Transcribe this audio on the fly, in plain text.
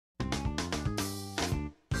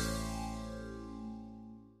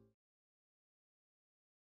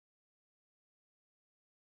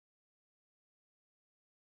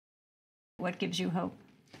What gives you hope?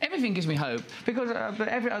 Everything gives me hope, because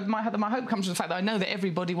my hope comes from the fact that I know that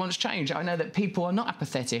everybody wants change. I know that people are not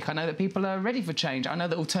apathetic. I know that people are ready for change. I know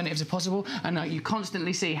that alternatives are possible. And you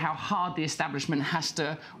constantly see how hard the establishment has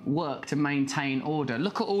to work to maintain order.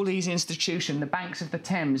 Look at all these institutions, the banks of the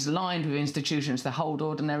Thames, lined with institutions to hold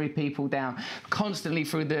ordinary people down. Constantly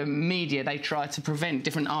through the media, they try to prevent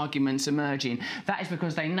different arguments emerging. That is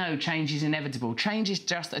because they know change is inevitable. Change is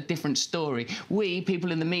just a different story. We,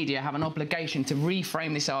 people in the media, have an obligation to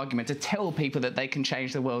reframe this argument, to tell people that they can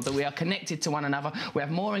change the world, that we are connected to one another, we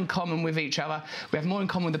have more in common with each other, we have more in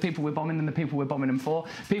common with the people we're bombing than the people we're bombing them for.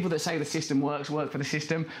 People that say the system work for the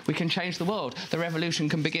system. We can change the world. The revolution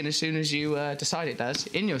can begin as soon as you decide it does.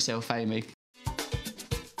 In yourself, Amy.